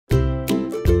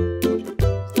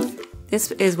This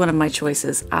is one of my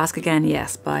choices, Ask Again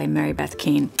Yes by Beth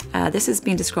Keane. This has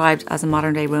been described as a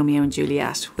modern day Romeo and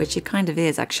Juliet, which it kind of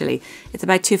is actually. It's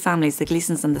about two families, the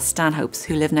Gleasons and the Stanhopes,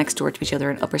 who live next door to each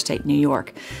other in upper state New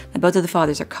York. Now, both of the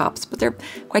fathers are cops, but they're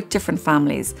quite different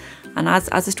families. And as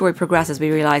the story progresses,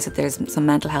 we realise that there's some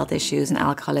mental health issues and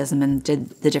alcoholism in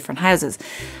the different houses.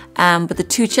 But the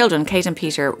two children, Kate and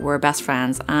Peter, were best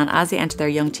friends, and as they enter their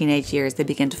young teenage years, they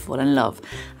begin to fall in love.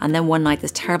 And then one night,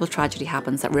 this terrible tragedy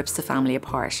happens that rips the family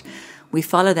apart. We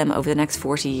follow them over the next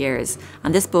 40 years,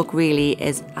 and this book really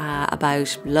is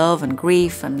about love and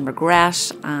grief and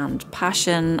regret and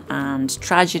passion and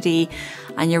tragedy,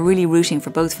 and you're really rooting for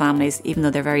both families even though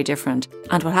they're very different.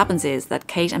 And what happens is that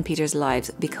Kate and Peter's lives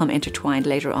become intertwined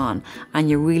later on, and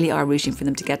you really are rooting for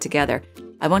them to get together.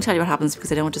 I won't tell you what happens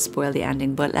because I don't want to spoil the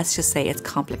ending, but let's just say it's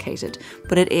complicated.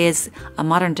 But it is a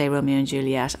modern day Romeo and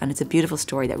Juliet, and it's a beautiful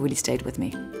story that really stayed with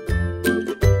me.